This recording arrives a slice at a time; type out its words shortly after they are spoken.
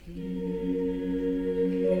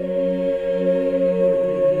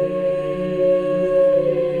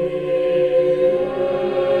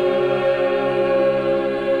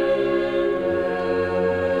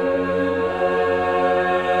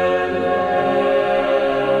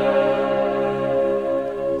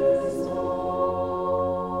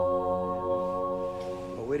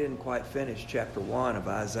Finished chapter 1 of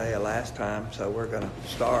Isaiah last time, so we're going to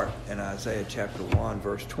start in Isaiah chapter 1,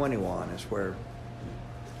 verse 21 is where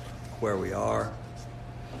we are.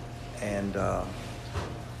 And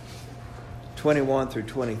 21 through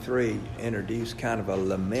 23 introduce kind of a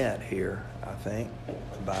lament here, I think,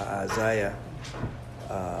 by Isaiah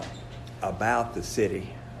about the city.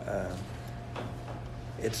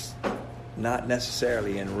 It's not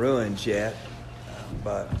necessarily in ruins yet,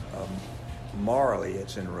 but morally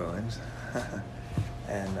it's in ruins,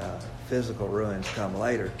 and physical ruins come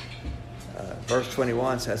later. Verse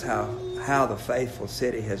 21 says how the faithful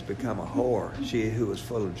city has become a whore, she who was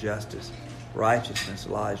full of justice. Righteousness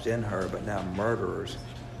lodged in her, but now murderers.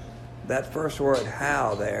 That first word,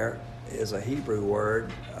 how, there is a Hebrew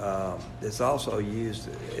word. It's also used,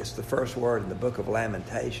 it's the first word in the book of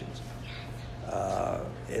Lamentations.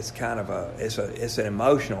 It's kind of it's an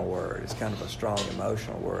emotional word. It's kind of a strong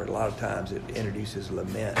emotional word. A lot of times it introduces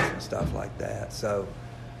laments and stuff like that. So,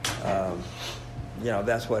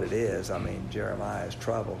 that's what it is. I mean, Jeremiah is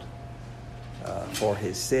troubled for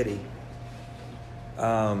his city.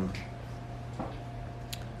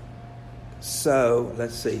 So,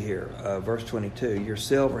 let's see here. Verse 22, your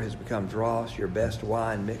silver has become dross, your best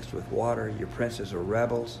wine mixed with water. Your princes are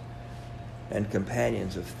rebels and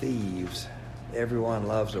companions of thieves. Everyone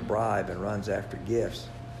loves a bribe and runs after gifts.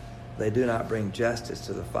 They do not bring justice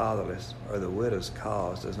to the fatherless, or the widow's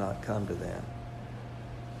cause does not come to them.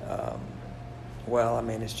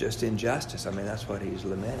 It's just injustice. I mean, that's what he's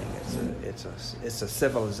lamenting. It's a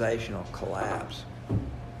civilizational collapse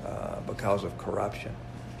because of corruption.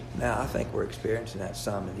 Now, I think we're experiencing that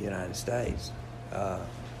some in the United States.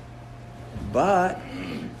 But,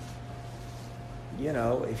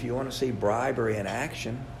 if you want to see bribery in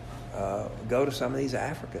action, go to some of these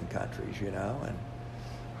African countries, and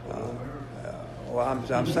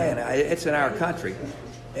I'm saying it's in our country.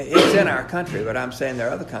 It's in our country, but I'm saying there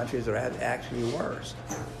are other countries that are actually worse.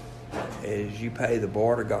 Is you pay the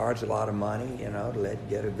border guards a lot of money, to let you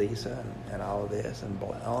get a visa and all of this, and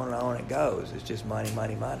on it goes. It's just money,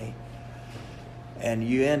 money, money. And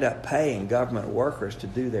you end up paying government workers to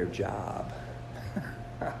do their job.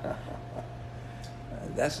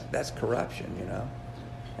 That's corruption,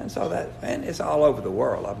 And so and it's all over the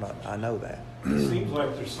world. I know that. It seems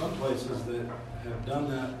like there's some places that have done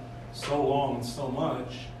that so long and so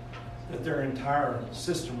much that their entire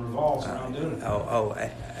system revolves around doing it.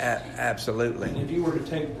 Absolutely. And if you were to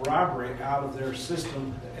take bribery out of their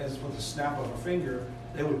system, as with the snap of a finger,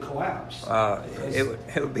 they would collapse. It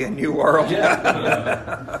would be a new world.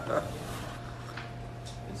 Yeah.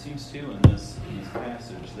 It seems too in this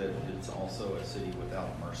passage that it's also a city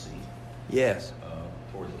without mercy. Yes.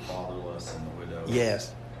 Toward the fatherless and the widows.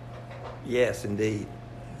 Yes, indeed.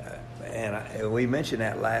 And we mentioned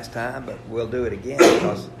that last time, but we'll do it again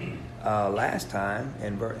because last time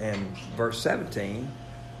in verse 17,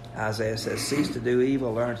 Isaiah says, cease to do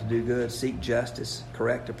evil, learn to do good, seek justice,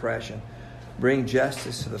 correct oppression, bring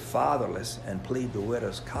justice to the fatherless, and plead the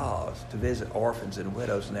widow's cause, to visit orphans and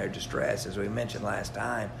widows in their distress. As we mentioned last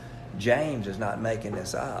time, James is not making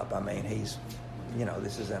this up. I mean, he's,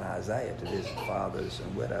 this is in Isaiah, to visit fathers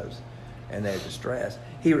and widows in their distress.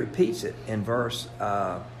 He repeats it in verse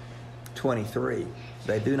 23.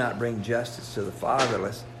 They do not bring justice to the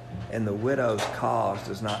fatherless, and the widow's cause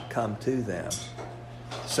does not come to them.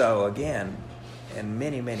 So again, in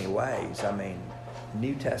many, many ways, I mean,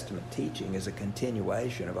 New Testament teaching is a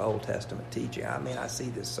continuation of Old Testament teaching. I mean, I see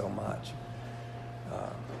this so much.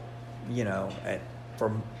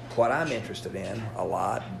 From what I'm interested in a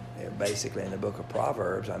lot, basically in the book of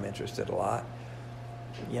Proverbs, I'm interested a lot.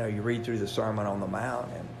 You read through the Sermon on the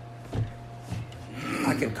Mount, and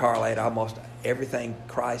I can correlate almost everything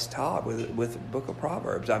Christ taught with the book of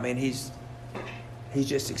Proverbs. I mean, he's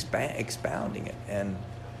just expounding it, and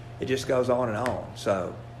it just goes on and on.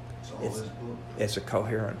 So it's a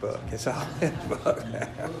coherent book. It's all his book.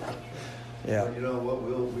 Yeah. But we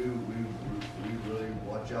really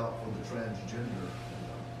watch out for the transgender.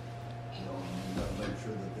 We got to make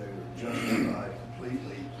sure that they're justified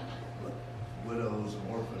completely. But widows and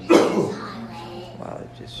orphans. Well,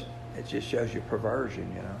 it just shows you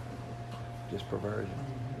perversion, just perversion.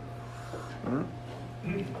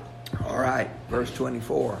 Mm-hmm. All right, verse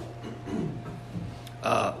 24.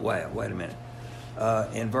 Wait a minute.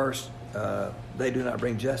 In verse they do not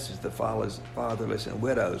bring justice to the fatherless and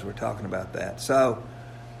widows. We're talking about that. So,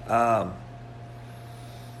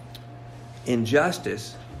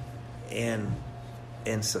 injustice in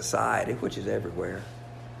society, which is everywhere,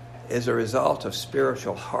 is a result of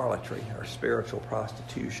spiritual harlotry or spiritual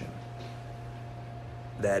prostitution.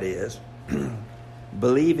 That is,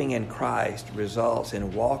 believing in Christ results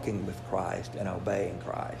in walking with Christ and obeying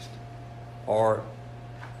Christ. Or,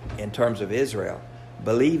 in terms of Israel,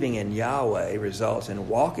 believing in Yahweh results in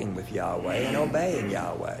walking with Yahweh and obeying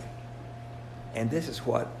Yahweh. And this is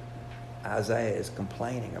what Isaiah is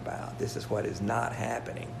complaining about. This is what is not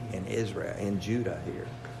happening in Israel, in Judah here.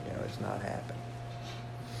 It's not happening.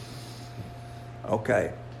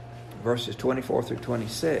 Okay, verses 24 through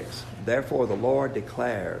 26. Therefore the Lord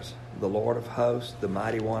declares, the Lord of hosts, the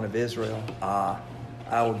mighty one of Israel, I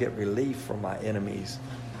will get relief from my enemies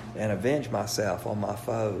and avenge myself on my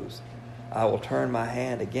foes. I will turn my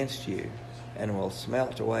hand against you and will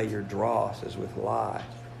smelt away your dross as with lye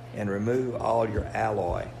and remove all your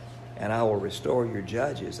alloy. And I will restore your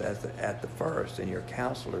judges at the first and your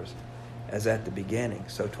counselors as at the beginning.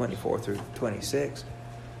 So 24 through 26.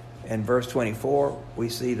 In verse 24, we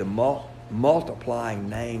see the multiplying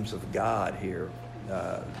names of God here.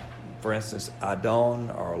 For instance,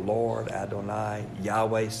 Adon, or Lord, Adonai,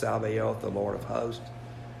 Yahweh Sabaoth, the Lord of hosts.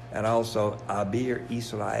 And also Abir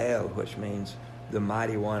Israel, which means the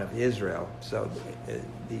mighty one of Israel. So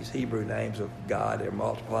these Hebrew names of God are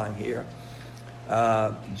multiplying here,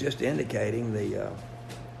 just indicating the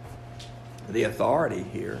authority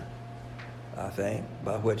here, I think,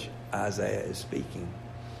 by which Isaiah is speaking.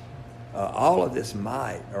 All of this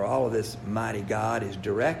might, or all of this mighty God, is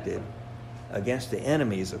directed against the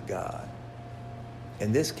enemies of God.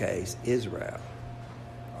 In this case, Israel,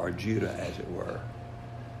 or Judah, as it were.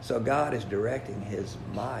 So God is directing his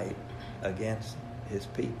might against his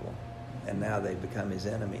people, and now they've become his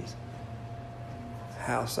enemies.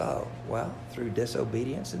 How so? Well, through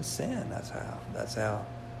disobedience and sin. That's how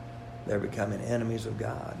they're becoming enemies of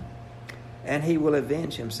God. And he will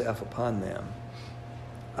avenge himself upon them.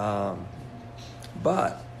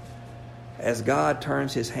 But as God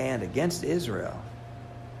turns his hand against Israel,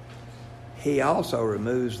 he also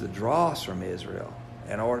removes the dross from Israel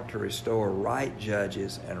in order to restore right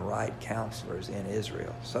judges and right counselors in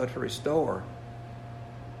Israel. So to restore,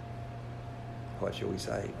 what shall we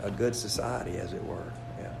say, a good society, as it were.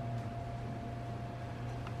 Yeah.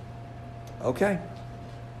 Okay.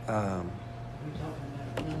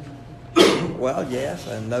 Well, yes,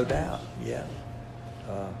 and no doubt. Yeah.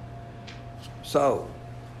 So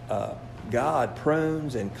God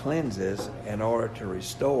prunes and cleanses in order to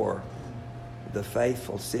restore the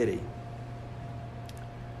faithful city.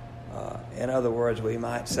 In other words, we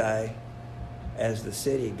might say, as the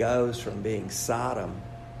city goes from being Sodom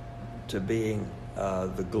to being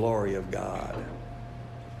the glory of God,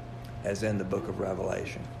 as in the book of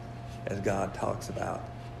Revelation, as God talks about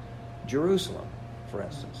Jerusalem, for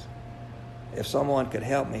instance. If someone could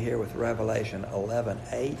help me here with Revelation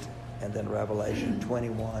 11:8 and then Revelation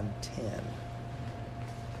 21:10.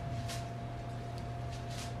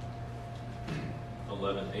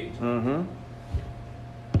 11:8. Mm-hmm.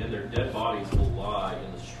 And their dead bodies will lie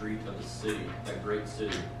in the street of the city, that great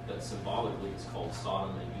city that symbolically is called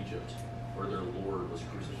Sodom and Egypt, where their Lord was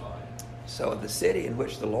crucified. So the city in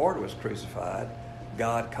which the Lord was crucified,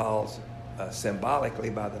 God calls symbolically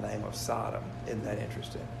by the name of Sodom. Isn't that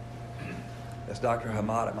interesting? As Dr.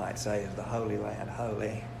 Hamada might say, is the Holy Land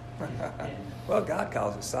holy? Well, God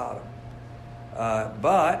calls it Sodom.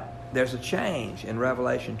 But there's a change in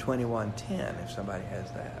Revelation 21:10, if somebody has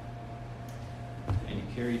that. And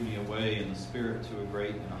he carried me away in the spirit to a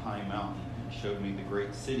great and a high mountain, and showed me the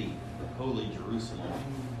great city, the holy Jerusalem,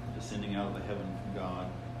 descending out of the heaven from God.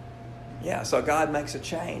 Yeah, so God makes a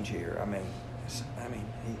change here. I mean,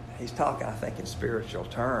 he's talking, I think, in spiritual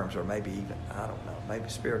terms, or maybe even, I don't know, maybe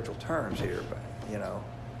spiritual terms here, but,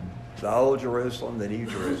 the old Jerusalem, the new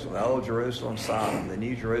Jerusalem, the old Jerusalem, Sodom, the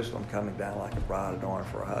new Jerusalem coming down like a bride adorned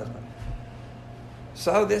for a husband.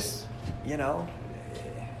 So this,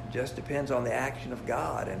 just depends on the action of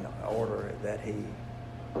God in order that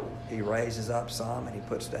he raises up some and he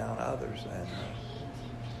puts down others.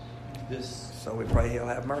 And so we pray he'll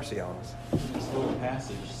have mercy on us. This little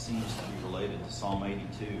passage seems to be related to Psalm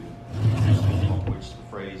 82, which the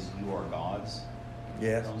phrase, "You are gods,"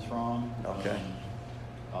 yes, comes from. Okay.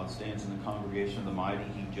 God stands in the congregation of the mighty.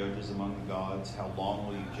 He judges among the gods. How long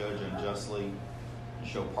will you judge unjustly and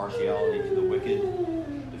show partiality to the wicked?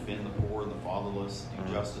 Defend the poor and the fatherless.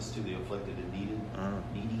 Do justice to the afflicted and needy.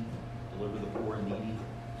 Deliver the poor and needy.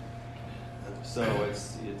 So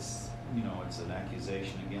it's it's an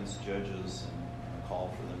accusation against judges and a call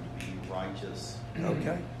for them to be righteous.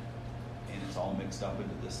 Okay. And it's all mixed up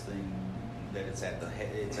into this thing that it's at a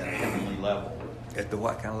heavenly level. At the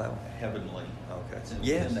what kind of level? Heavenly. Okay. It's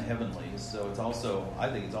Yes. in the heavenlies. So it's also, I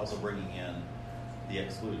think it's also bringing in the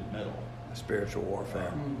excluded middle. Spiritual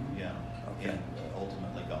warfare. Yeah. Okay. And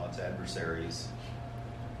ultimately God's adversaries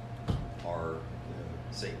are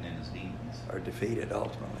Satan and his demons. Are defeated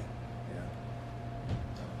ultimately.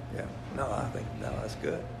 Yeah. No, that's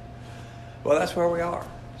good. Well, that's where we are.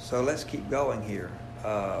 So let's keep going here.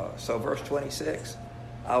 So verse 26,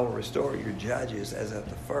 I will restore your judges as at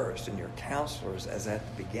the first and your counselors as at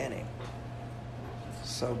the beginning.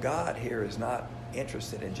 So God here is not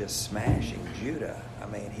interested in just smashing Judah. I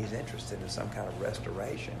mean, he's interested in some kind of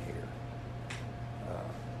restoration here.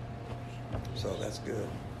 So that's good.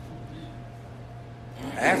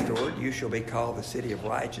 Afterward, you shall be called the city of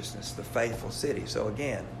righteousness, the faithful city. So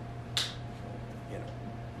again,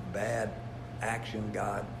 bad action,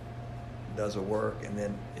 God does a work, and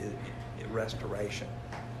then restoration.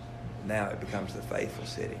 Now it becomes the faithful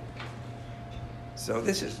city. So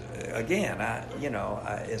this is, again,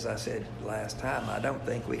 as I said last time, I don't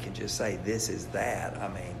think we can just say this is that. I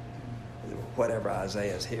mean, whatever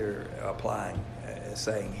Isaiah is here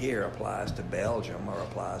saying here applies to Belgium or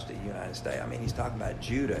applies to the United States. I mean, he's talking about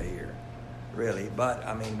Judah here, really. But,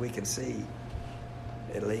 I mean, we can see,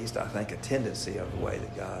 at least, I think, a tendency of the way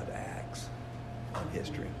that God acts in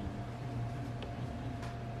history.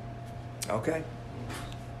 Okay.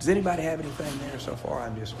 Does anybody have anything there so far?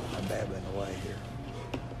 I'm babbling away here.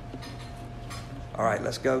 All right,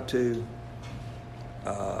 let's go to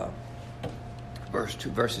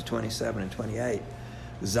verses 27 and 28.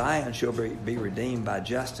 Zion shall be redeemed by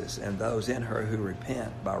justice, and those in her who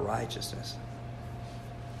repent by righteousness.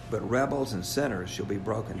 But rebels and sinners shall be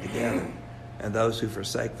broken together, and those who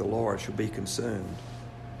forsake the Lord shall be consumed.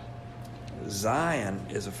 Zion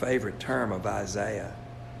is a favorite term of Isaiah.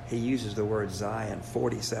 He uses the word Zion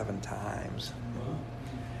 47 times.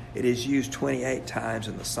 It is used 28 times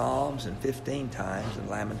in the Psalms and 15 times in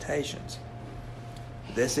Lamentations.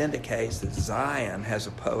 This indicates that Zion has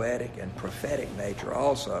a poetic and prophetic nature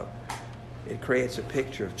also. It creates a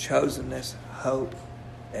picture of chosenness, hope,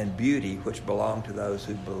 and beauty which belong to those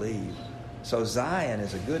who believe. So Zion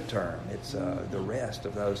is a good term. It's the rest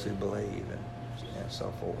of those who believe and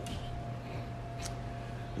so forth.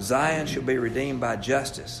 Zion shall be redeemed by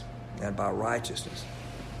justice and by righteousness.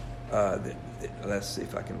 Let's see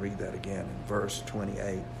if I can read that again in verse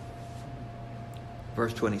 28.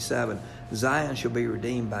 Verse 27, Zion shall be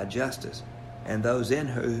redeemed by justice, and those in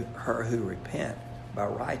her who repent by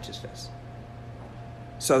righteousness.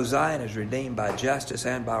 So Zion is redeemed by justice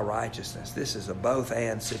and by righteousness. This is a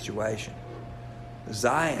both-and situation.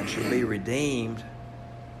 Zion shall be redeemed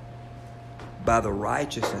by the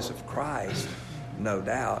righteousness of Christ, no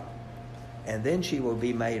doubt, and then she will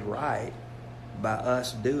be made right by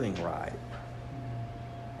us doing right.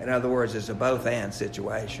 In other words, it's a both-and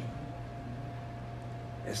situation.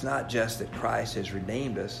 It's not just that Christ has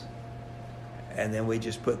redeemed us and then we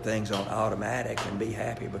just put things on automatic and be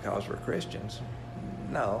happy because we're Christians.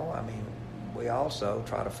 No, I mean, we also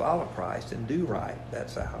try to follow Christ and do right.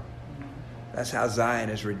 That's how Zion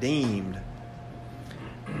is redeemed.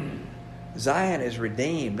 Zion is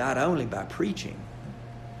redeemed not only by preaching,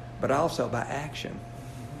 but also by action.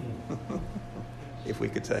 If we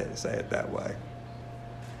could say it that way.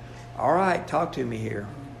 All right, talk to me here.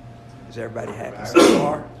 Is everybody happy so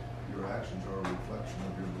far? Your actions are a reflection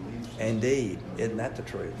of your beliefs. Indeed. Isn't that the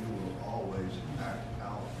truth? You will always act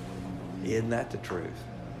out the way you believe. Isn't that the truth?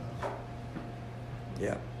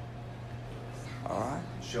 Yeah. All right.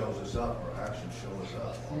 It shows us up, our actions show us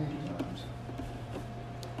up oftentimes.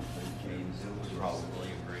 James would probably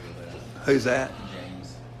agree with that. Who's that?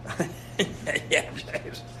 James. Yeah,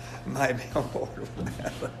 James might be on board with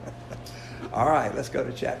that. All right, let's go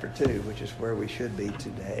to chapter 2, which is where we should be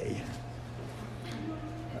today.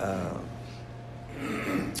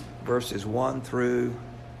 Verses 1 through,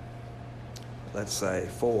 let's say,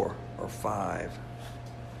 4 or 5.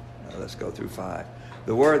 Let's go through 5.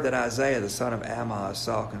 The word that Isaiah the son of Amoz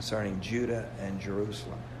saw concerning Judah and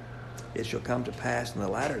Jerusalem. It shall come to pass in the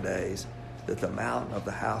latter days that the mountain of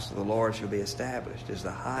the house of the Lord shall be established as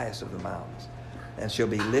the highest of the mountains, and shall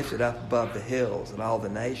be lifted up above the hills, and all the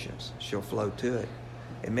nations shall flow to it.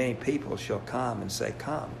 And many people shall come and say,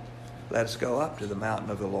 Come, let us go up to the mountain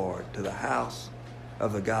of the Lord, to the house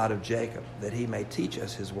of the God of Jacob, that he may teach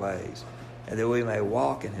us his ways, and that we may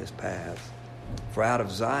walk in his paths. For out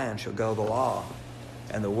of Zion shall go the law,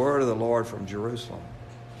 and the word of the Lord from Jerusalem.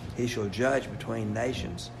 He shall judge between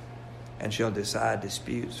nations, and shall decide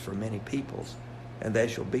disputes for many peoples. And they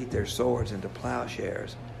shall beat their swords into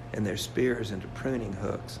plowshares, and their spears into pruning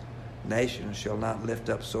hooks. Nation shall not lift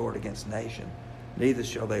up sword against nation, neither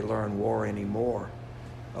shall they learn war any more.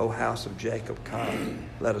 O house of Jacob, come,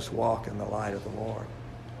 let us walk in the light of the Lord.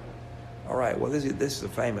 All right, well, this is a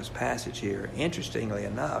famous passage here. Interestingly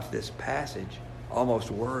enough, this passage, almost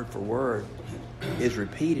word for word, is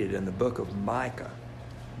repeated in the book of Micah.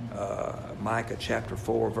 Micah chapter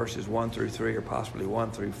 4, verses 1 through 3, or possibly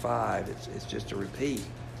 1 through 5. It's just a repeat.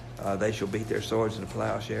 They shall beat their swords into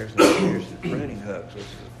plowshares and their spears into pruning hooks, which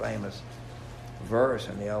is a famous verse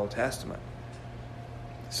in the Old Testament.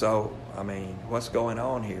 So, I mean, what's going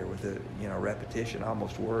on here with the repetition,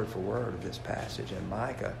 almost word for word, of this passage in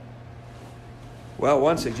Micah? Well,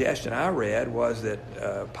 one suggestion I read was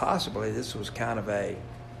that possibly this was kind of a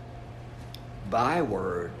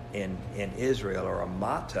byword in Israel, or a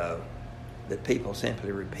motto that people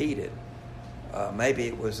simply repeated. Maybe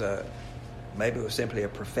it was simply a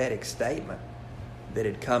prophetic statement that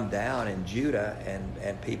had come down in Judah,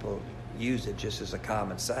 and people used it just as a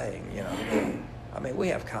common saying. I mean, we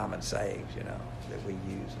have common sayings, that we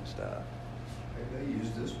use and stuff. They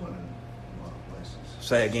use this one in a lot of places.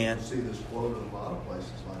 Say again. You see this quote in a lot of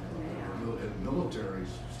places, like in military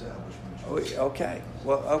establishments. Oh, okay.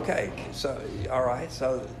 Well, okay. So, all right.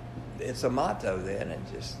 So, it's a motto then, and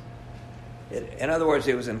in other words,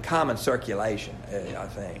 it was in common circulation, I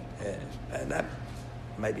think, and that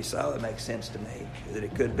may be so. It makes sense to me that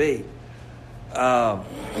it could be.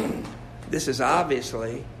 This is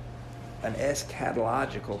obviously an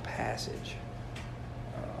eschatological passage.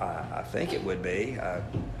 I think it would be,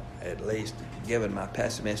 at least given my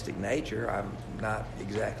pessimistic nature. I'm not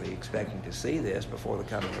exactly expecting to see this before the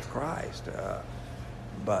coming of Christ.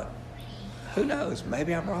 But who knows?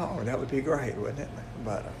 Maybe I'm wrong. That would be great, wouldn't it?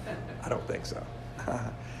 But I don't think so.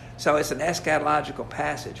 So it's an eschatological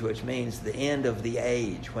passage, which means the end of the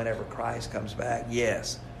age. Whenever Christ comes back,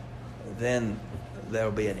 yes, then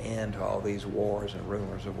there'll be an end to all these wars and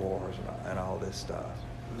rumors of wars and all this stuff.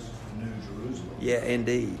 This is the New Jerusalem. Yeah,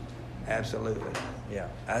 indeed. Absolutely. Yeah,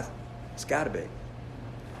 it's got to be.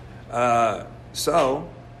 Sin will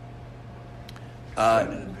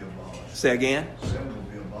be abolished. Say again? Sin will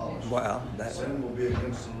be abolished. Well, sin will be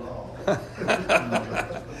against the law.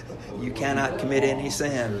 You cannot commit any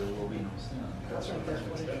sin. There will be no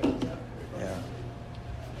sin. Yeah.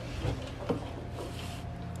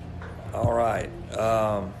 All right.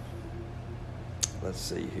 Let's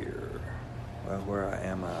see here. Well, where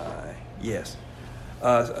am I? Yes.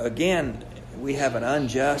 Again, we have an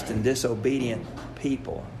unjust and disobedient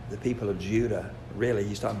people, the people of Judah. Really,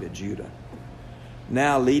 he's talking about Judah.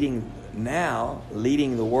 Now leading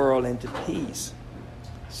the world into peace.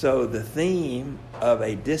 So the theme of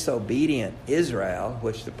a disobedient Israel,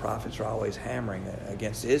 which the prophets are always hammering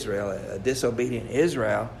against Israel, a disobedient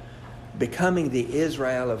Israel, becoming the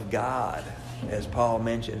Israel of God, as Paul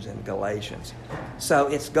mentions in Galatians. So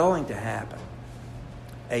it's going to happen.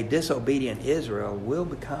 A disobedient Israel will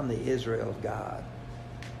become the Israel of God.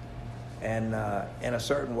 And in a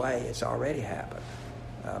certain way, it's already happened.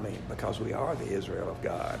 I mean, because we are the Israel of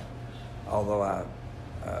God. Although I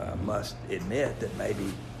must admit that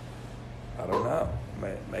maybe, I don't know,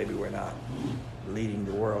 maybe we're not leading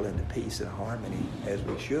the world into peace and harmony as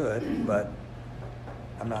we should, but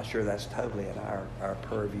I'm not sure that's totally in our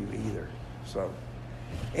purview either. So,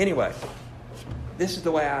 anyway, this is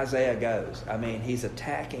the way Isaiah goes. I mean, he's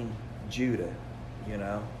attacking Judah,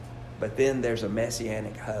 but then there's a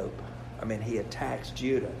messianic hope. I mean, he attacks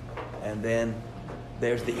Judah, and then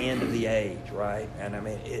there's the end of the age, right? And I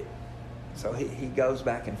mean, so he goes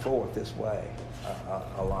back and forth this way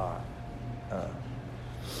a lot.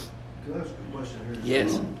 Can I ask a question here?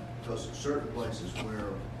 Yes. Because certain places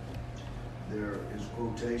where there is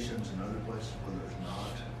quotations and other places where there's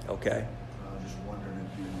not. Okay. I'm just wondering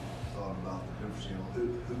if you thought about the difference.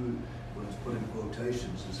 Who when it's put in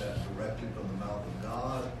quotations, is that directly from the mouth of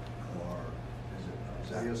God, or is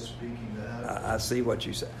it Isaiah speaking that? I see what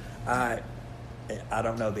you say. I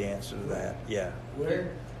don't know the answer to that. Yeah.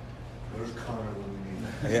 Where's Connor when we need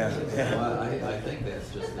that? Yeah. Well, I think that's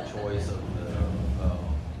just the choice of the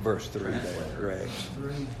Verse 3 there, translator. correct.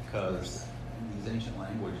 Because these ancient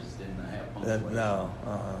languages didn't have punctuation. No.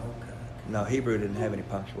 No, Hebrew didn't have any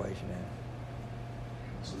punctuation in it.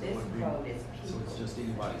 So This quote is So it's just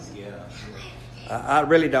anybody's guess. I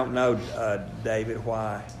really don't know, David,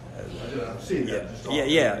 why. I see that. Just all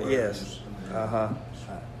Yeah, the yes. words. Uh-huh.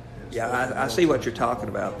 Yeah, I see what you're talking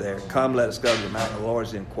about there. Come, let us go to the mountain of the Lord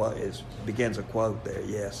begins a quote there,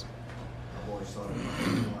 yes. I've always thought of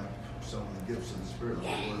it like some of the gifts of the Spirit, the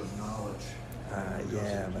word of knowledge.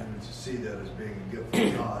 Yeah, but but to see that as being a gift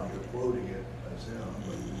from God, you're quoting it as him.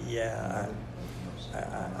 But yeah,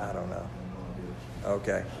 I don't know. I have no idea.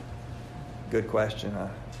 Okay, good question.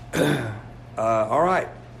 All right.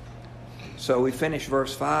 So we finished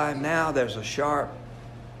verse 5. Now there's a sharp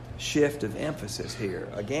shift of emphasis here.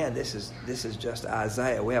 Again, this is just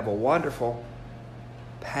Isaiah. We have a wonderful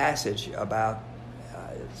passage about,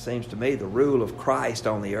 it seems to me, the rule of Christ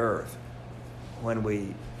on the earth when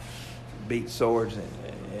we beat swords and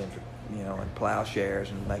plowshares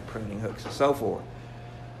and make pruning hooks and so forth.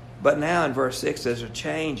 But now in verse 6 there's a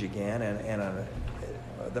change again, and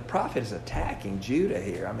the prophet is attacking Judah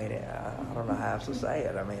here. I mean, I don't know how else to say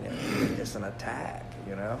it. I mean, it's an attack,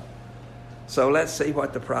 So let's see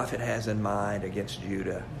what the prophet has in mind against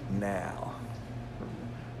Judah now.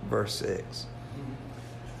 Verse 6.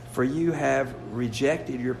 For you have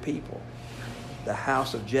rejected your people, the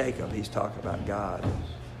house of Jacob. He's talking about God.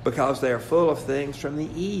 Because they are full of things from the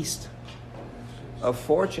east, of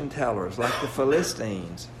fortune tellers like the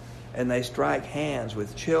Philistines, and they strike hands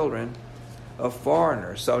with children of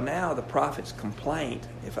foreigners. So now the prophet's complaint,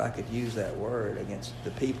 if I could use that word, against the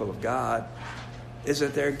people of God is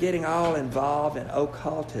that they're getting all involved in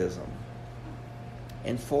occultism,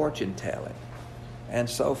 in fortune telling, and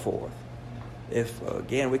so forth. If,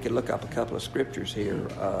 again, we could look up a couple of scriptures here.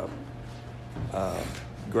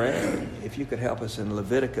 Greg, if you could help us in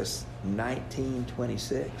Leviticus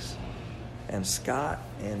 19:26, and Scott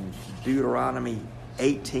in Deuteronomy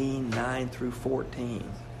 18:9 through 14.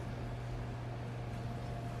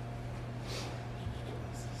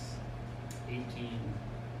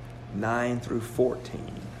 9 through 14.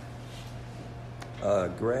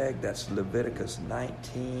 Greg, that's Leviticus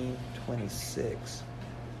 19:26. Okay.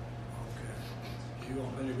 You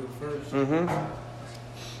want me to go first? Mm-hmm.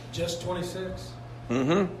 Just 26?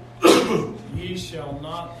 Mm-hmm. Ye shall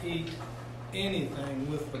not eat anything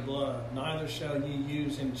with the blood, neither shall ye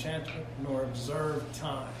use enchantment nor observe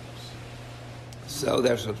times. So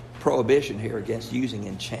there's a prohibition here against using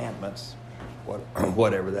enchantments,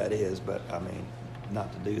 whatever that is, but I mean,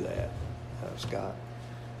 not to do that. Scott?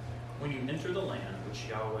 When you enter the land which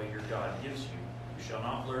Yahweh your God gives you, you shall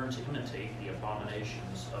not learn to imitate the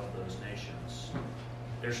abominations of those nations.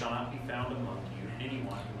 There shall not be found among you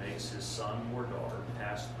anyone who makes his son or daughter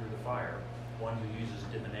pass through the fire, one who uses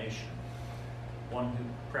divination, one who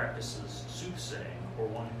practices soothsaying, or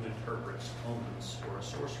one who interprets omens, or a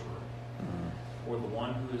sorcerer, or the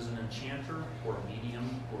one who is an enchanter, or a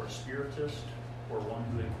medium, or a spiritist, or one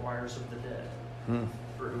who inquires of the dead.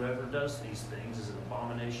 For whoever does these things is an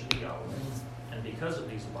abomination to Yahweh, and because of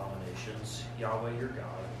these abominations, Yahweh your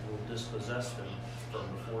God will dispossess them from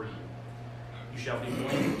before you. You shall be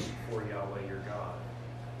blameless before Yahweh your God.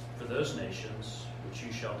 For those nations which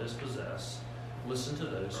you shall dispossess, listen to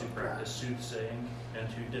those who practice soothsaying and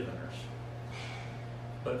to diviners.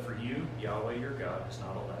 But for you, Yahweh your God has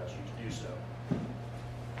not allowed you to do so.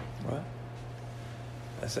 Well,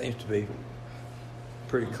 that seems to be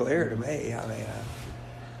pretty clear to me. I mean,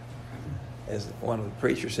 as one of the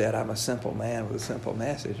preachers said, I'm a simple man with a simple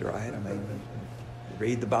message, right? I mean,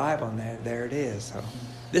 read the Bible and there it is. So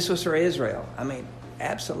this was for Israel. I mean,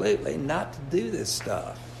 absolutely not to do this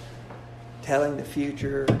stuff. Telling the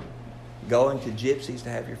future, going to gypsies to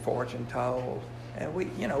have your fortune told. And we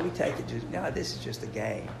take it just, this is just a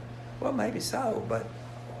game. Well, maybe so, but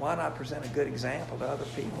why not present a good example to other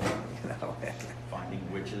people, Finding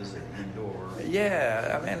witches at the door.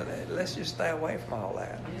 Yeah, I mean, let's just stay away from all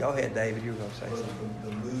that. Go ahead, David, you were going to say But something.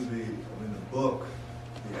 the movie, the book,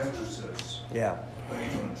 The Exorcist, Yeah,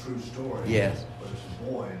 based on a true story. Yes. But it's a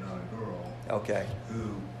boy, not a girl, okay.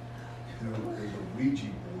 who is a Ouija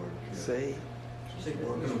board kid. See?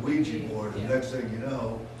 Working a Ouija board, and next thing you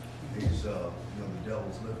know, he's, the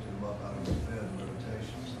devil's lifted him up out of the bed in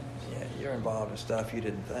meditations. Yeah, you're involved in stuff you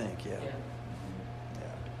didn't think, yeah.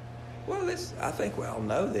 Well, I think we all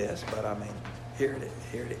know this, but I mean, here it is.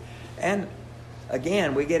 And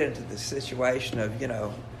again, we get into the situation of,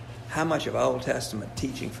 how much of Old Testament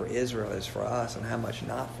teaching for Israel is for us and how much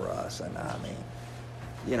not for us. And I mean,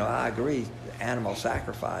 I agree, animal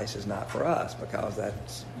sacrifice is not for us because that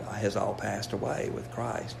has all passed away with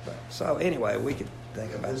Christ. But so anyway, we could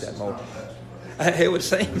think about This that is more. not passed away. It would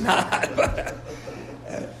seem not, but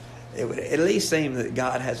it would at least seem that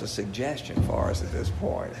God has a suggestion for us at this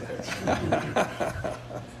point.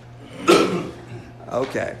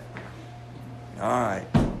 Okay. All right.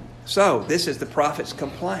 So this is the prophet's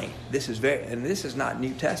complaint. This is not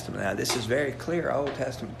New Testament now. This is very clear Old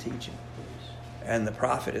Testament teaching. And the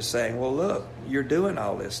prophet is saying, well, look, you're doing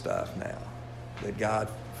all this stuff now that God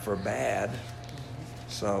forbade.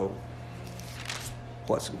 So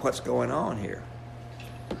what's going on here.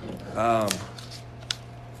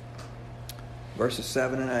 Verses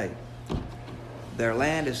 7 and 8. Their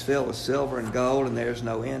land is filled with silver and gold, and there's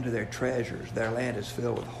no end to their treasures. Their land is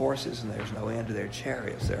filled with horses, and there's no end to their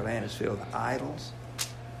chariots. Their land is filled with idols.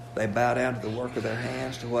 They bow down to the work of their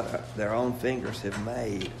hands, to what their own fingers have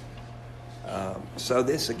made. So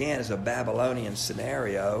this, again, is a Babylonian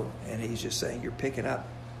scenario, and he's just saying you're picking up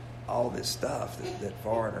all this stuff that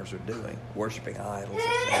foreigners are doing, worshiping idols,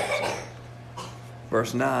 etc.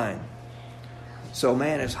 Verse 9. So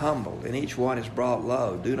man is humbled, and each one is brought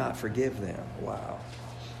low. Do not forgive them. Wow.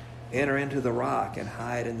 Enter into the rock and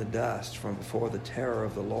hide in the dust from before the terror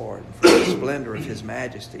of the Lord and from the splendor of his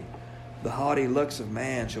majesty. The haughty looks of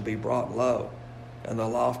man shall be brought low, and the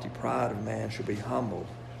lofty pride of man shall be humbled,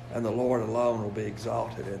 and the Lord alone will be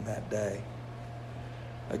exalted in that day.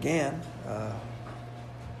 Again,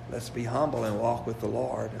 let's be humble and walk with the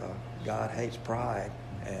Lord. God hates pride,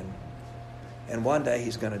 and one day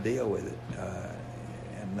he's going to deal with it,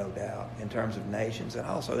 and no doubt, in terms of nations and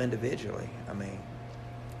also individually. I mean,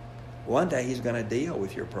 one day he's going to deal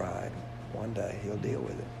with your pride. One day he'll deal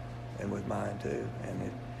with it, and with mine too.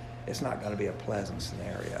 And it's not going to be a pleasant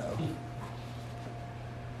scenario.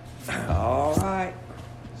 All right.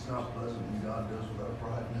 It's not pleasant when God deals with our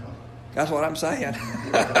pride now. That's what I'm saying.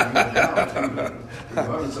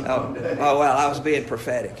 Oh, well, I was being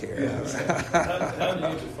prophetic here. How do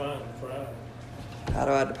you define pride? How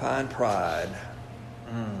do I define pride?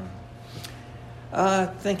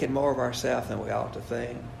 Thinking more of ourselves than we ought to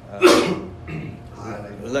think.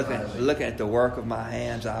 Looking at the work of my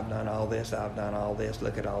hands. I've done all this.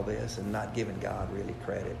 Look at all this, and not giving God really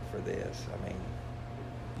credit for this. I mean,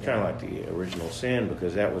 kind of like the original sin,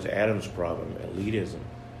 because that was Adam's problem, elitism.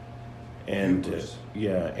 And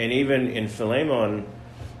and even in Philemon,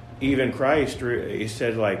 even Christ, he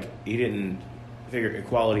said, like, he didn't figure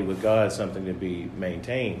equality with God as something to be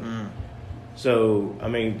maintained. So, I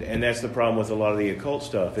mean, and that's the problem with a lot of the occult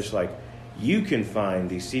stuff. It's like, you can find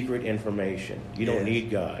the secret information. You don't need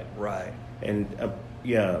God. Right. And,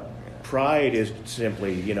 pride is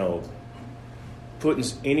simply, putting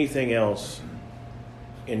anything else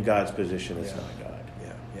in God's position that's not God.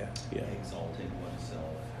 Yeah.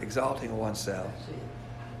 Exalting oneself.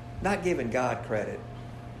 Not giving God credit,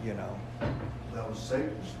 That was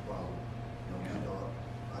Satan's problem. He thought,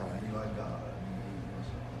 I can be like God.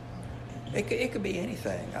 It could be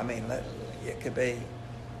anything. I mean, it could be,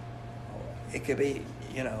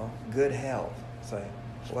 good health. Say,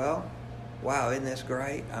 well, wow, isn't this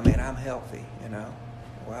great? I mean, I'm healthy,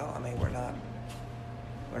 Well, I mean, we're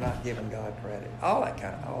not giving God credit. All that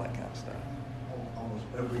kind of stuff. Almost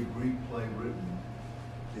every Greek play written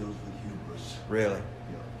deals with hubris. Really?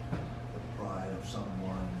 Yeah. The pride of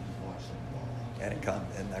someone who watched them fall. And it comes,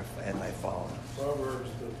 and they fall. Proverbs,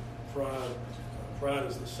 the pride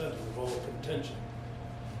is the center of all contention.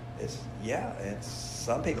 It's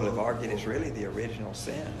some people have argued it's really the original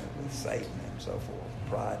sin with Satan and so forth.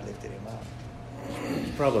 Pride lifted him up.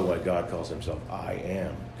 It's probably why God calls himself I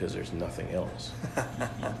am, because there's nothing else.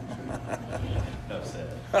 No said.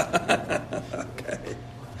 Okay.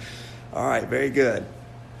 All right, very good.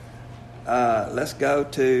 Let's go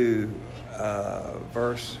to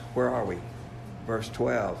where are we? Verse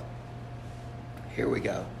 12. Here we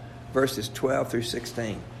go. Verses 12 through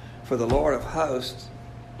 16. For the Lord of hosts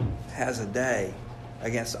has a day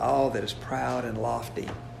against all that is proud and lofty,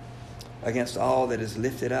 against all that is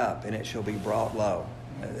lifted up, and it shall be brought low.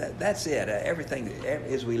 That's it. Everything,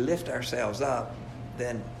 as we lift ourselves up,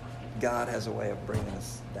 then God has a way of bringing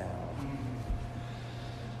us down.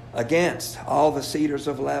 Against all the cedars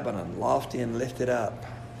of Lebanon, lofty and lifted up,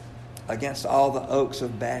 against all the oaks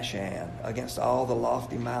of Bashan, against all the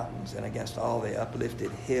lofty mountains, and against all the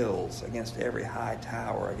uplifted hills, against every high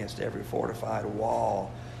tower, against every fortified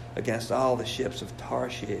wall, against all the ships of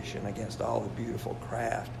Tarshish, and against all the beautiful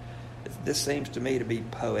craft. This seems to me to be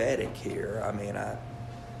poetic here. I mean, I'm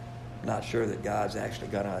not sure that God's actually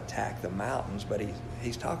going to attack the mountains, but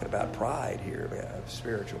he's talking about pride here,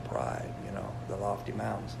 spiritual pride, the lofty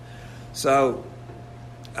mountains. So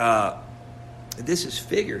this is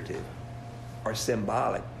figurative or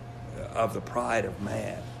symbolic of the pride of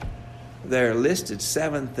man. There are listed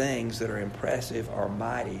 7 things that are impressive or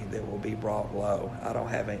mighty that will be brought low. I don't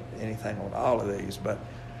have anything on all of these, but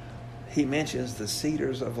he mentions the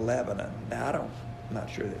cedars of Lebanon. Now, I'm not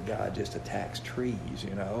sure that God just attacks trees,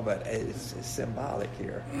 but it's symbolic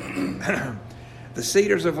here. The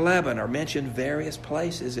cedars of Lebanon are mentioned various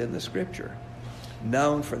places in the Scripture,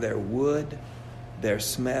 known for their wood, their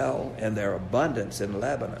smell, and their abundance in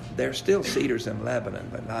Lebanon. There's still cedars in Lebanon,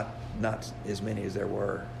 but not as many as there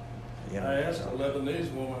were, I asked a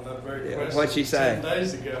Lebanese woman that very question. What'd she say? 10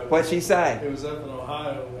 days ago. What'd she say? It was up in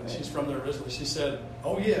Ohio, and she's from there originally. She said,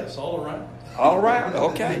 "Oh yes, all around." All around.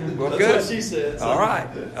 Okay. Well, That's good. what she said. So. All right.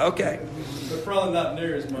 Okay. But probably not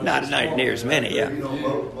near as much. Not as near as many. Yeah. You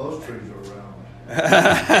know, most trees are around.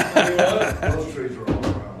 Most trees are all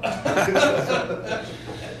around.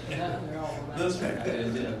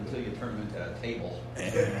 Until you turn them into a table.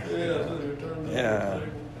 Yeah.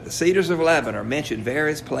 The cedars of Lebanon are mentioned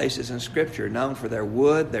various places in Scripture, known for their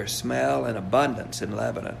wood, their smell, and abundance in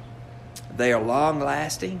Lebanon. They are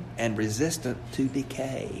long-lasting and resistant to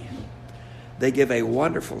decay. They give a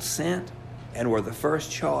wonderful scent and were the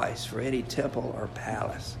first choice for any temple or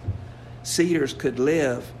palace. Cedars could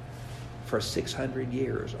live for 600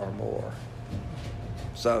 years or more.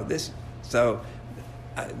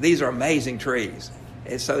 These are amazing trees.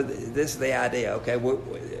 And so this is the idea. Okay,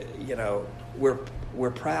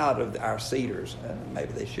 we're proud of our cedars, and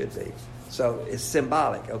maybe they should be. So it's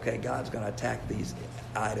symbolic. Okay, God's going to attack these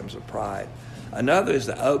items of pride. Another is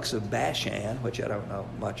the oaks of Bashan, which I don't know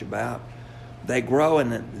much about. They grow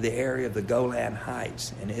in the area of the Golan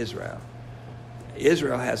Heights in Israel.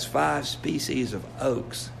 Israel has 5 species of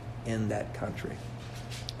oaks in that country.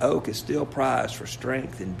 Oak is still prized for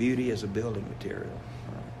strength and beauty as a building material.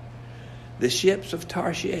 The ships of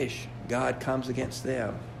Tarshish, God comes against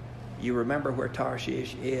them. You remember where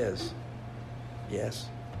Tarshish is? Yes?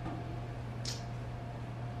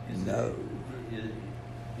 No.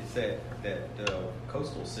 It's that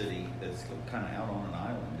coastal city that's kind of out on an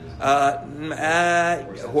island, isn't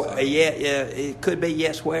it? Yeah, it could be.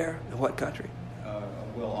 Yes, where? What country?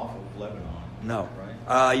 Well, off of Lebanon. No.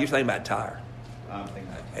 Right? You're thinking about Tyre. I'm thinking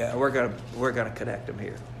that. Yeah, we're gonna connect them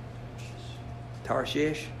here.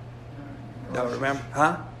 Tarshish. Don't remember?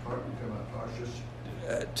 Huh?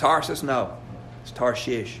 Tarsus? No, it's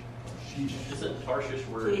Tarshish. Isn't Tarshish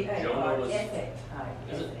where Jonah was?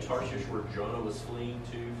 Isn't Tarshish where Jonah was fleeing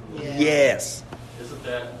to from the? Yes. Isn't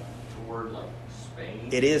that toward like Spain?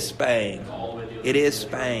 It is Spain. All the way to the other It is side?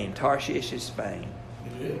 Spain. Tarshish is Spain.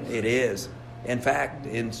 It is. In fact,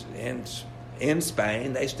 in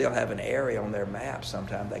Spain, they still have an area on their map.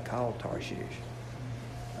 Sometimes they call Tarshish.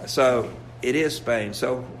 So it is Spain.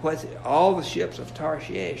 So what's all the ships of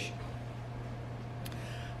Tarshish?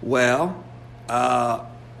 Well,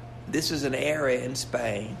 this is an area in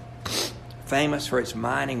Spain famous for its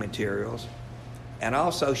mining materials and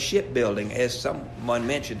also shipbuilding. As someone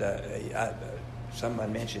mentioned,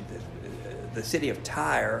 the city of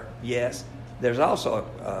Tyre. Yes, there's also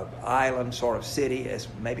an island sort of city, as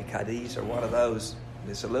maybe Cadiz or one of those.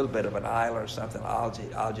 It's a little bit of an island or something,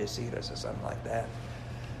 Algeciras or something like that.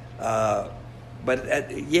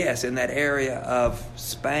 But yes, in that area of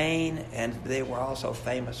Spain, and they were also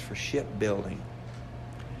famous for shipbuilding.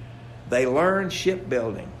 They learned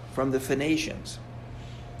shipbuilding from the Phoenicians.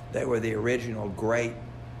 They were the original great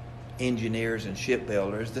engineers and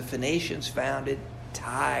shipbuilders. The Phoenicians founded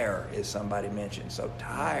Tyre, as somebody mentioned. So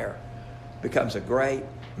Tyre becomes a great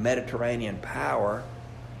Mediterranean power.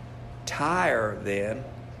 Tyre then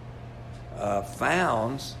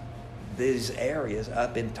founds these areas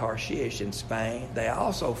up in Tarshish in Spain. They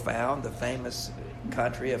also found the famous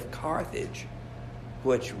country of Carthage,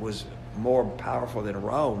 which was more powerful than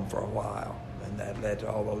Rome for a while, and that led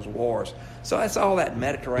to all those wars. So that's all that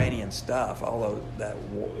Mediterranean stuff, all that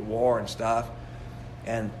war and stuff.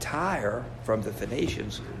 And Tyre, from the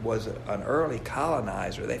Phoenicians, was an early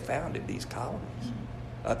colonizer. They founded these colonies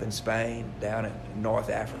up in Spain, down in North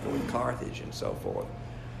Africa with Carthage and so forth.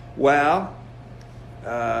 Well,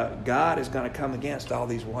 God is going to come against all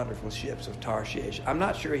these wonderful ships of Tarshish. I'm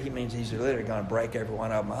not sure he means he's literally going to break every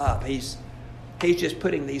one of them up. He's just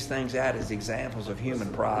putting these things out as examples of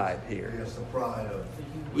human pride here. It's the pride of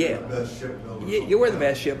Yeah. the best shipbuilders. You were the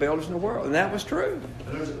best shipbuilders in the world, and that was true.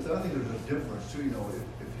 And I think there's a difference too. You know,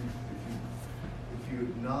 if you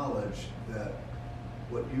acknowledge that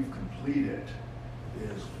what you've completed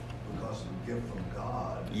is because of a gift from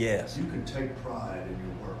God. Yes. You can take pride in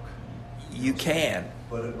your work. You can.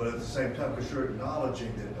 But at the same time, because you're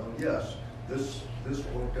acknowledging that, oh yes, this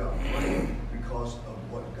worked out great because of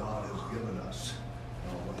what God has given us.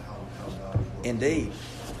 You know, how God has worked. Indeed.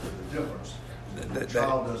 The difference. If a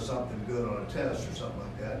child does something good on a test or something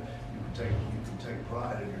like that, you can take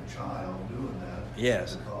pride in your child doing that.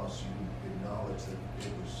 Yes. Because you acknowledge that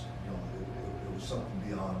it was, you know, it was something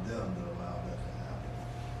beyond them that allowed that to happen.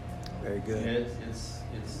 Very good. Yeah,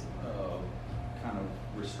 it's kind of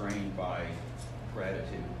restrained by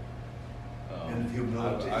gratitude. And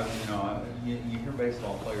humility. You hear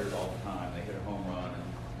baseball players all the time. They hit a home run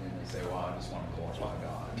and they say, "Well, I just want to glorify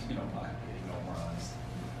God." By hitting home runs.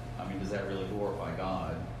 I mean, does that really glorify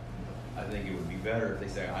God? I think it would be better if they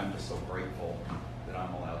say, I'm just so grateful that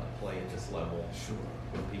I'm allowed to play at this level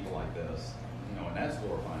with people like this. And that's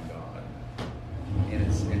glorifying God.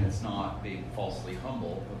 And it's not being falsely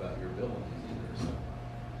humble about your abilities either. So.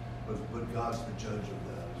 But God's the judge of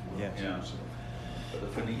that as well. Yeah. So. But the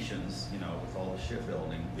Phoenicians, with all the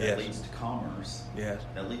shipbuilding, that leads to commerce. Yes.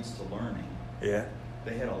 That leads to learning. Yeah.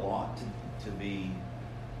 They had a lot to be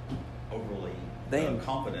overly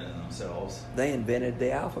confident in themselves. They invented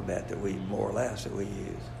the alphabet that we more or less that we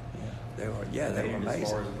use. They were amazing.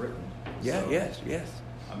 As far as Britain. Yeah. So, yes.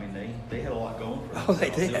 I mean, they had a lot going for themselves. Oh, they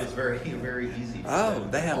did. It was very easy.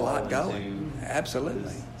 They had a lot going.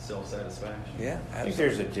 Absolutely. Self-satisfaction. Yeah, absolutely. I think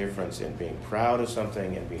there's a difference in being proud of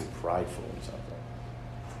something and being prideful in something.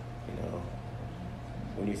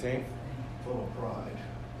 When you think? Full of pride.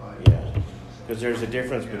 Yeah. Because there's a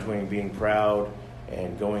difference between being proud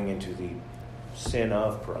and going into the sin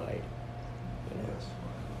of pride. Yes.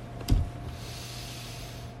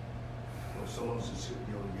 Well, so long as it's,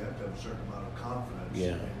 you have to have a certain amount of confidence in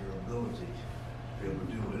your ability to be able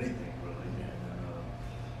to do anything, really.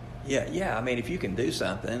 Yeah. I mean, if you can do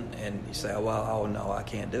something and you say, oh no, I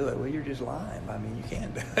can't do it. Well, you're just lying. I mean, you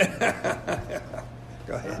can't do it.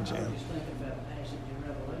 Go ahead, Jim. I was just thinking about a passage in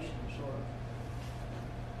Revelation that sort of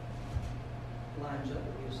lines up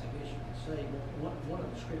with this, I guess you could say. But one of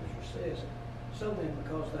the scriptures says, so then,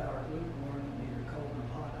 because thou art lukewarm and neither cold nor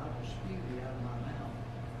hot, I will spew thee out of my mouth.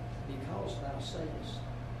 Because thou sayest,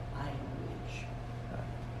 I am rich,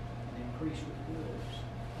 and increase with goods,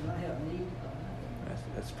 and I have need of nothing.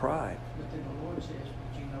 That's pride. But then the Lord says,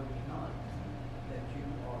 but you know not that you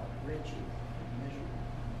are wretched and miserable,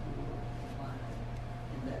 poor, and blind.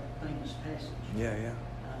 In that famous passage. Yeah.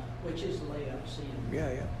 Which is the Laodicean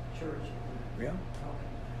church. Yeah.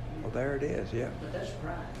 Well, there it is. Yeah. But that's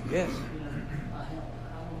pride. Yes. I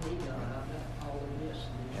don't need God. I've got all of this.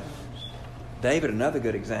 David, another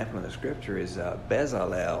good example in the scripture is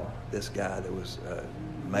Bezalel, this guy that was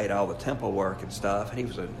made all the temple work and stuff. And he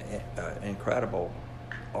was an incredible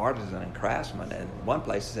artisan and craftsman. And one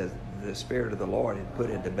place it says the Spirit of the Lord had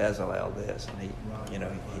put into Bezalel this, and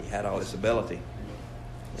he had all this ability.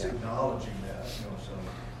 It's acknowledging that, so.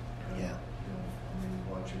 Yeah. I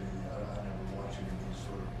never watch any of these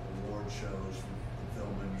sort of award shows for the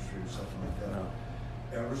film industry or something like that. No.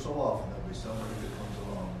 Every so often there'll be somebody that comes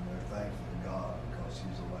along and they're thankful to God because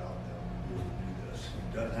He's allowed them to be able to do this.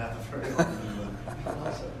 It doesn't happen very often,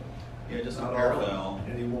 but Just a not parallel.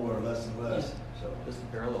 Anymore, less and less. So just a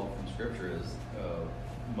parallel from Scripture is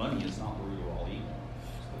money is not the root of all evil.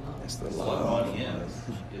 It's the What love. money is,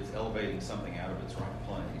 it's elevating something out of its right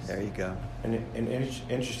place. There you go. And an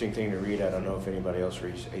interesting thing to read, I don't know if anybody else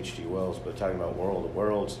reads H.G. Wells, but talking about World of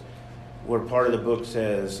Worlds, where part of the book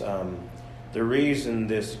says the reason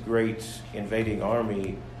this great invading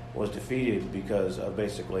army was defeated because of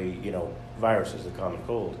basically, viruses, the common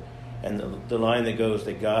cold. And the line that goes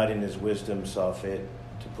that God in His wisdom saw fit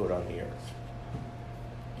to put on the earth.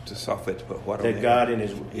 To saw fit to put what on That the God earth? in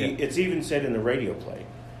His... It's even said in the radio play,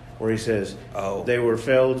 where He says, Oh. they were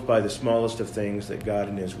felled by the smallest of things that God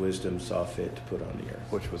in His wisdom saw fit to put on the earth.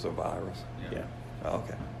 Which was a virus. Yeah.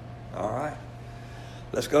 Okay. All right.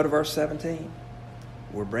 Let's go to verse 17.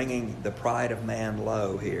 We're bringing the pride of man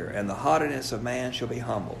low here. And the haughtiness of man shall be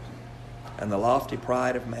humbled, and the lofty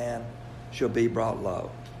pride of man shall be brought low.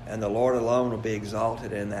 And the Lord alone will be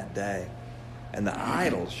exalted in that day, and the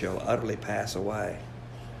idols shall utterly pass away.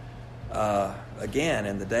 Again,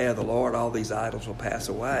 in the day of the Lord, all these idols will pass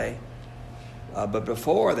away. But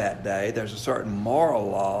before that day, there's a certain moral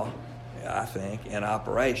law, I think, in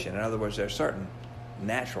operation. In other words, there are certain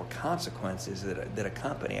natural consequences that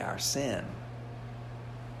accompany our sin.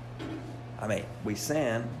 I mean, we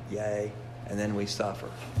sin, yea, and then we suffer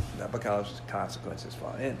because consequences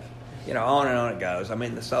fall in. On and on it goes. I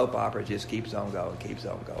mean, the soap opera just keeps on going,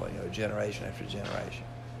 generation after generation.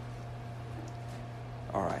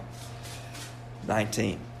 All right.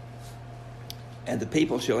 19. And the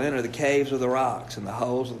people shall enter the caves of the rocks and the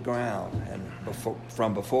holes of the ground, and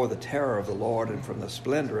from before the terror of the Lord and from the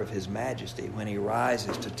splendor of His majesty when He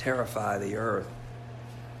rises to terrify the earth.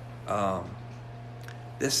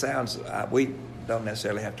 This sounds, we don't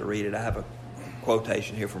necessarily have to read it. I have a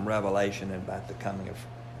quotation here from Revelation about the coming of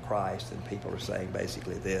Christ, and people are saying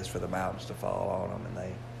basically this: for the mountains to fall on them, and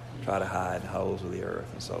they try to hide in holes of the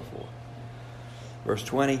earth and so forth. Verse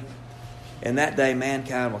 20, in that day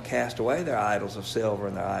mankind will cast away their idols of silver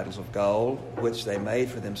and their idols of gold, which they made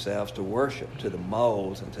for themselves to worship, to the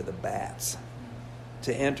moles and to the bats,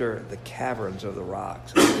 to enter the caverns of the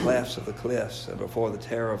rocks and the clefts of the cliffs, and before the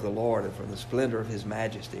terror of the Lord and from the splendor of His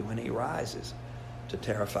majesty when He rises to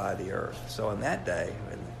terrify the earth. So in that day,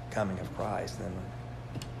 coming of Christ, then,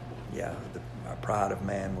 yeah, our pride of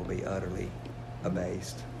man will be utterly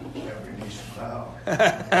abased. Every knee shall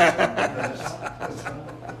bow.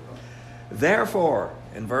 Therefore,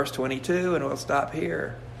 in verse 22, and we'll stop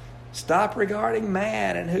here, stop regarding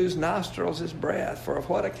man in whose nostrils is breath, for of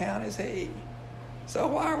what account is he? So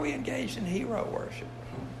why are we engaged in hero worship?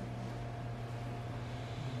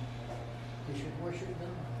 You should worship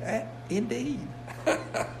them. Indeed.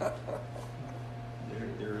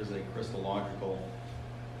 There is a Christological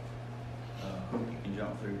hook you can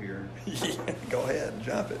jump through here. Yeah, go ahead and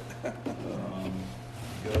jump it.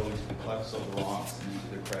 Go into the clefts of the rocks and into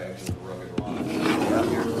the crags of the rugged rocks.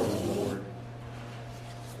 Hear from the Lord.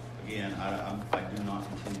 Again, I do not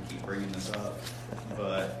intend to keep bringing this up,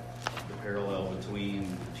 but the parallel between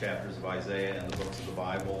the chapters of Isaiah and the books of the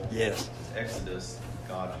Bible. Yes. Is Exodus.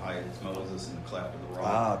 God hides Moses in the cleft of the rock.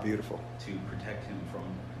 Ah, beautiful. To protect him from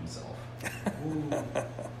himself.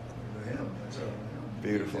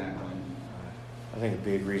 Beautiful. Exactly. I think a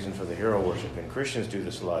big reason for the hero worship, and Christians do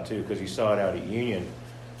this a lot too, because you saw it out at Union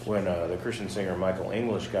when the Christian singer Michael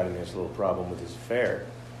English got in this little problem with his affair,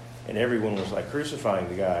 and everyone was like crucifying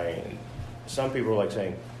the guy, and some people were like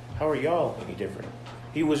saying, how are y'all any different?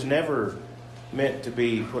 He was never meant to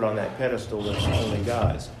be put on that pedestal that's only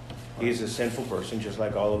God's. He is a sinful person just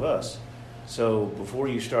like all of us. So before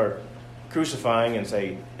you start crucifying and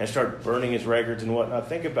start burning his records and whatnot,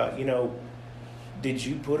 think about, did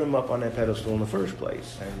you put him up on that pedestal in the first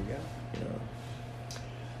place? There you go.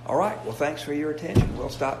 All right. Well, thanks for your attention. We'll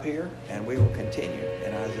stop here, and we will continue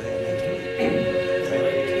in Isaiah next week.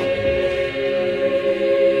 Thank you.